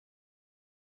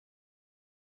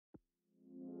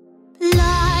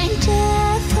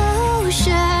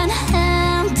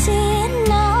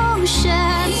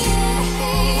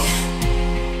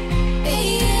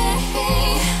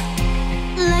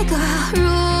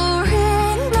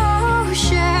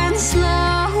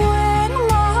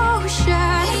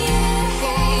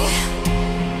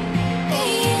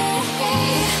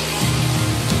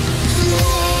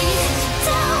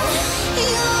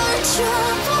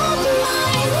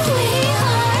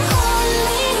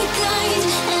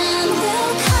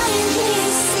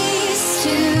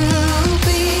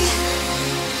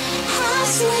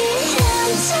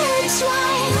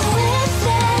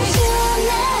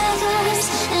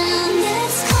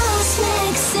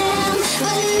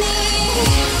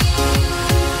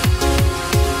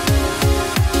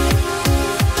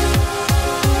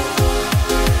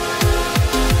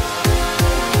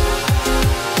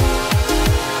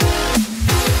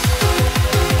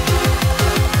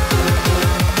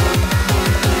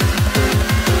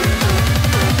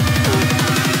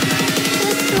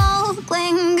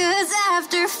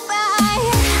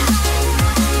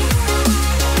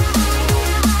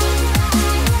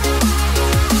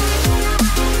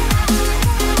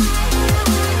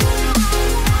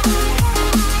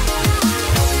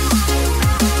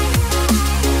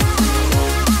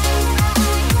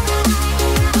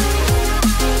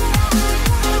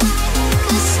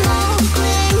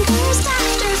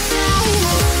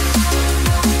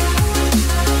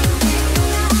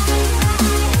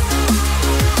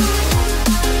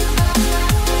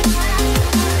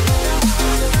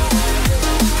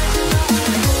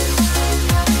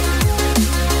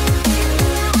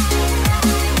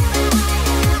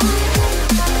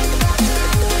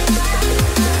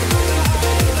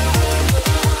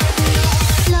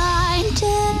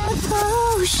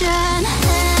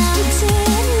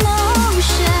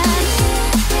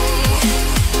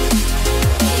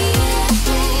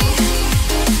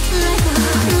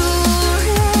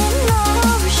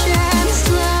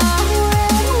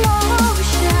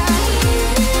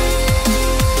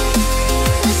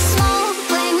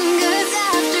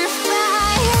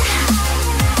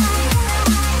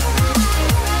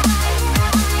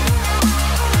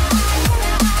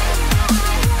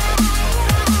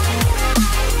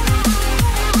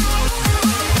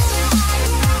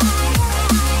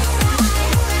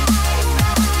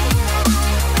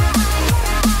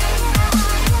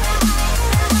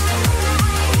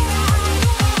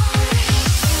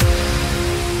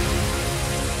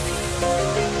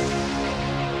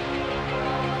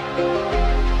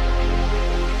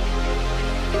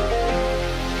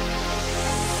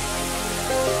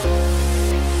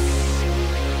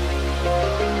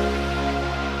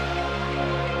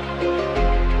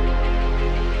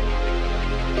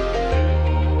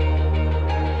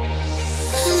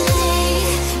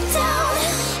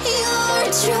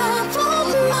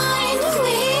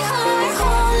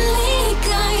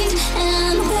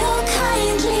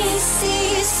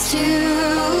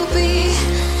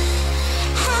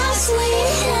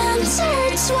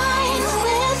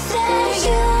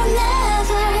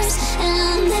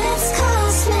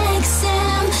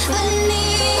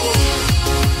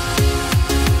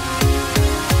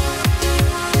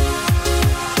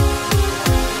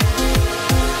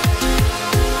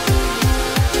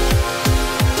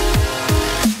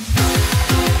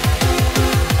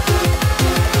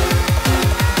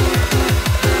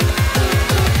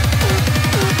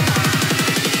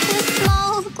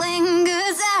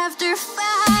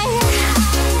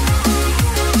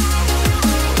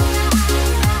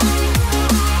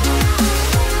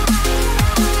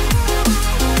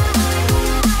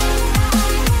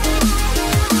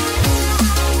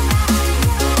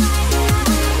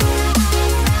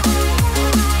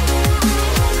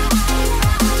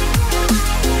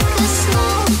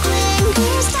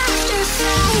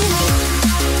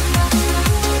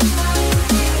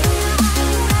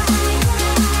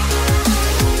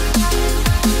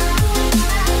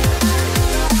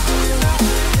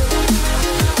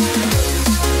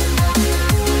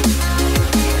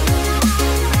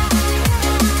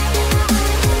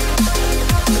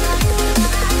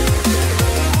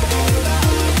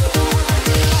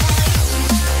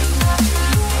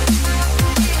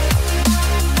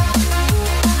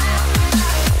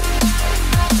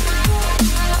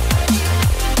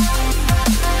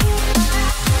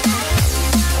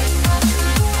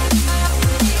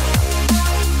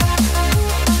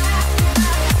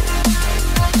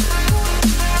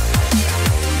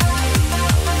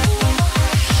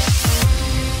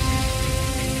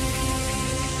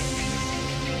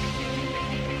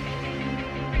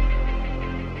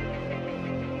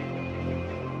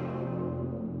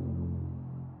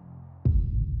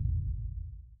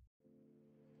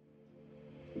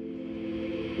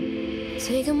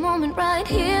Take a moment right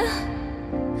here,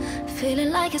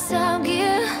 feeling like it's out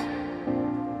gear.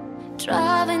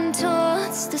 Driving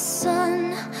towards the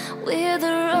sun with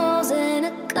a rose and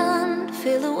a gun.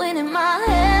 Feel the wind in my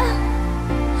hair,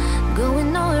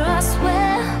 going nowhere I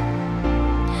swear.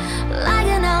 Like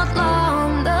an outlaw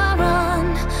on the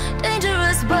run,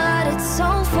 dangerous but it's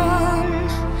so fun.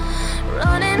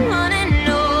 Running, running,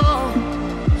 no,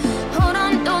 hold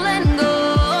on, don't let go.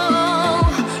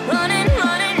 Running,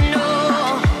 running,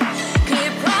 no,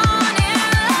 keep running.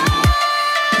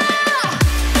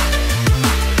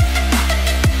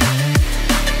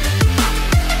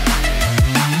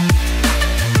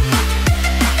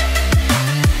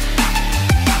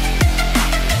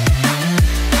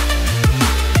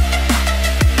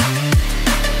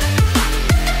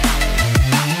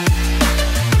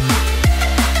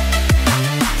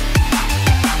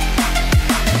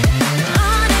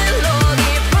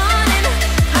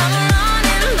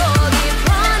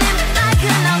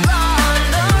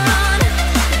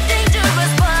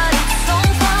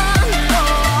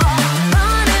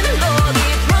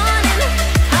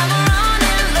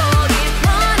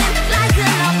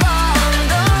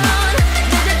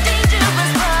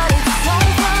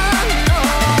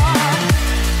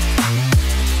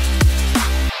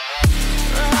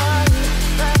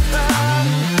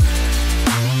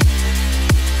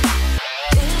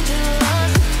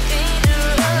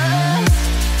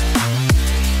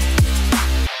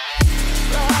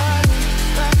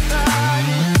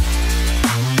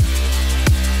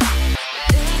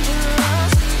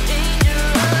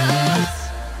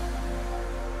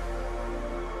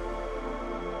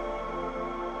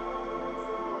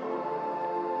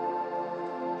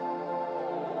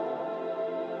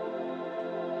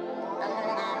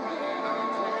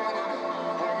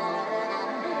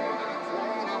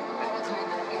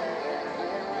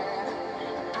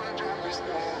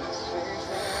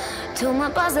 Told my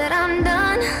boss that I'm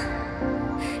done.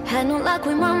 Had no luck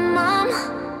with my mom.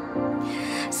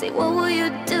 Say, what will you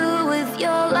do with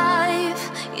your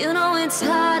life? You know it's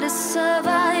hard to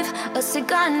survive. A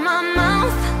cigar in my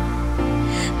mouth,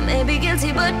 maybe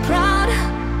guilty but proud.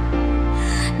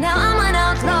 Now I'm an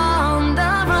outlaw.